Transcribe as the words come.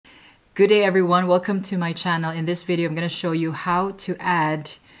Good day everyone, welcome to my channel. In this video I'm going to show you how to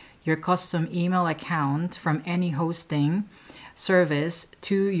add your custom email account from any hosting service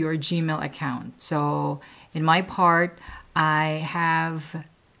to your Gmail account. So in my part, I have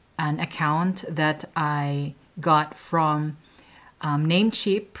an account that I got from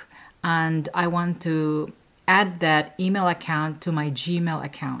Namecheap, and I want to add that email account to my Gmail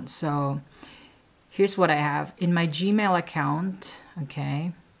account. So here's what I have in my Gmail account.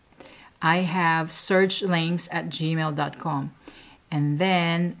 Okay, I have searchlinks@gmail.com, and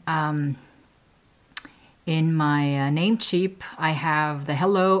then in my Namecheap, I have the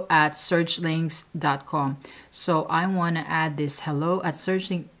hello@searchlinks.com. So I want to add this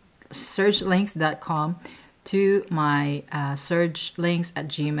hello@searchlinks.com to my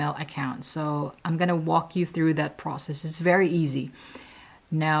searchlinks@gmail account. So I'm gonna walk you through that process. It's very easy.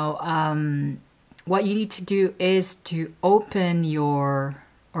 Now, what you need to do is to open your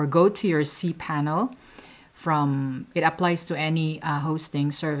or go to your cPanel. It applies to any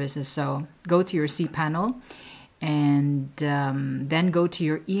hosting services. So go to your cPanel and then go to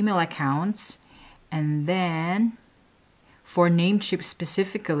your email accounts, and then for Namecheap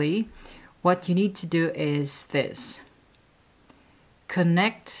specifically, what you need to do is this: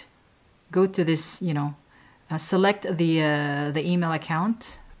 connect, go to this, select the email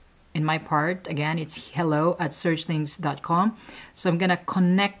account. In my part, again, it's hello@searchlinks.com. So I'm gonna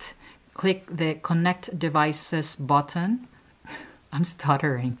click the connect devices button. I'm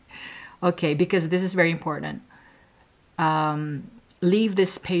stuttering. Okay, because this is very important. Leave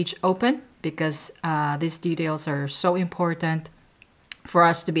this page open because these details are so important for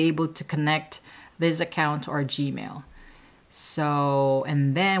us to be able to connect this account to our Gmail. So,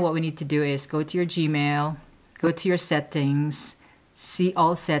 and then what we need to do is go to your Gmail, go to your settings, see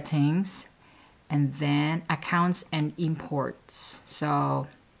all settings, and then accounts and imports. So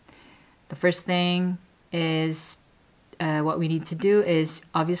the first thing is what we need to do is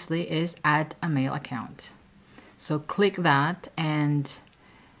obviously add a mail account. So click that, and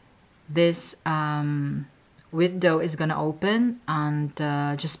this window is going to open, and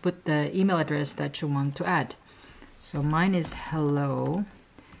just put the email address that you want to add. So mine is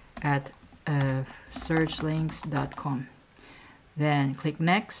hello@searchlinks.com. Then click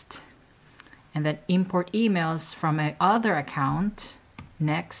next, and then import emails from my other account.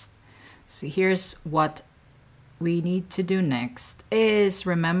 Next. So here's what we need to do next is,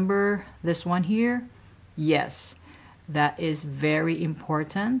 remember this one here? Yes, that is very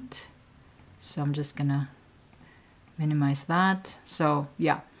important. So I'm just gonna minimize that. So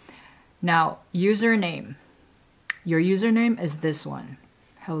yeah, now username. Your username is this one,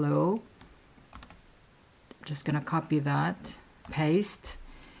 hello. I'm just gonna copy that, paste,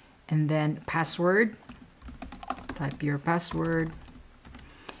 and then password. Type your password.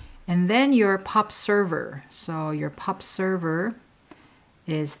 And then your POP server. So your POP server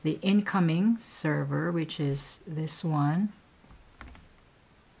is the incoming server, which is this one.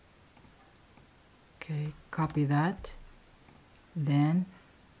 Okay, copy that. Then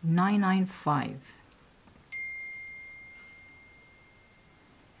 995.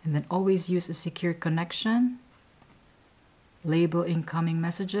 And then always use a secure connection. Label incoming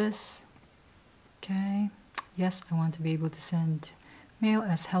messages. Okay. Yes, I want to be able to send mail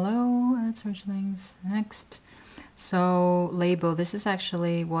as hello@searchlinks. Next. So label, this is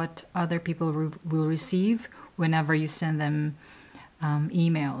actually what other people will receive whenever you send them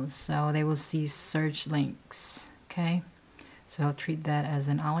emails. So they will see search links. Okay. So I'll treat that as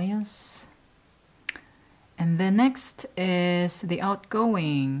an alias. And then next is the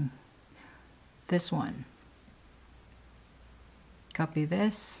outgoing. This one. Copy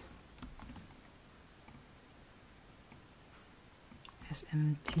this.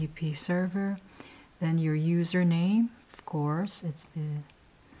 SMTP server. Then your username, of course, it's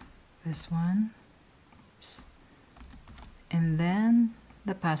this one. Oops. And then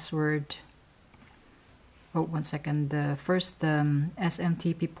the password. Oh, 1 second. The first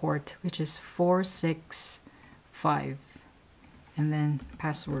SMTP port, which is 465, and then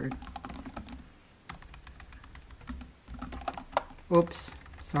password. Oops,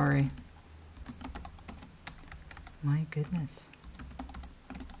 sorry. My goodness.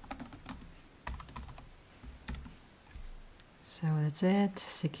 So that's it.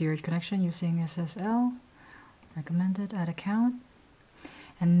 Secured connection using SSL. Recommended, add account.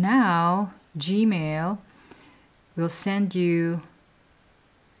 And now Gmail will send you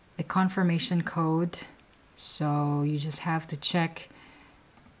a confirmation code. So you just have to check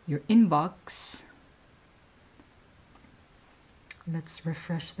your inbox. Let's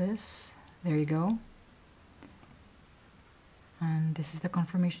refresh this. There you go. And this is the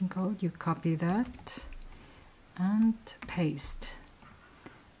confirmation code. You copy that and paste.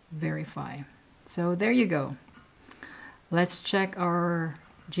 Verify. So there you go. Let's check our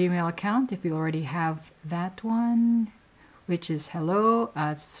Gmail account if you already have that one, which is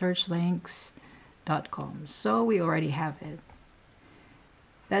hello@searchlinks.com. So we already have it.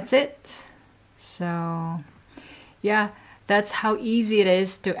 That's it. So yeah, that's how easy it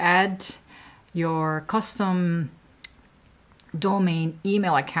is to add your custom domain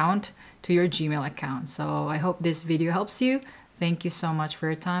email account to your Gmail account. So I hope this video helps you. Thank you so much for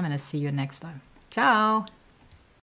your time, and I'll see you next time. Ciao!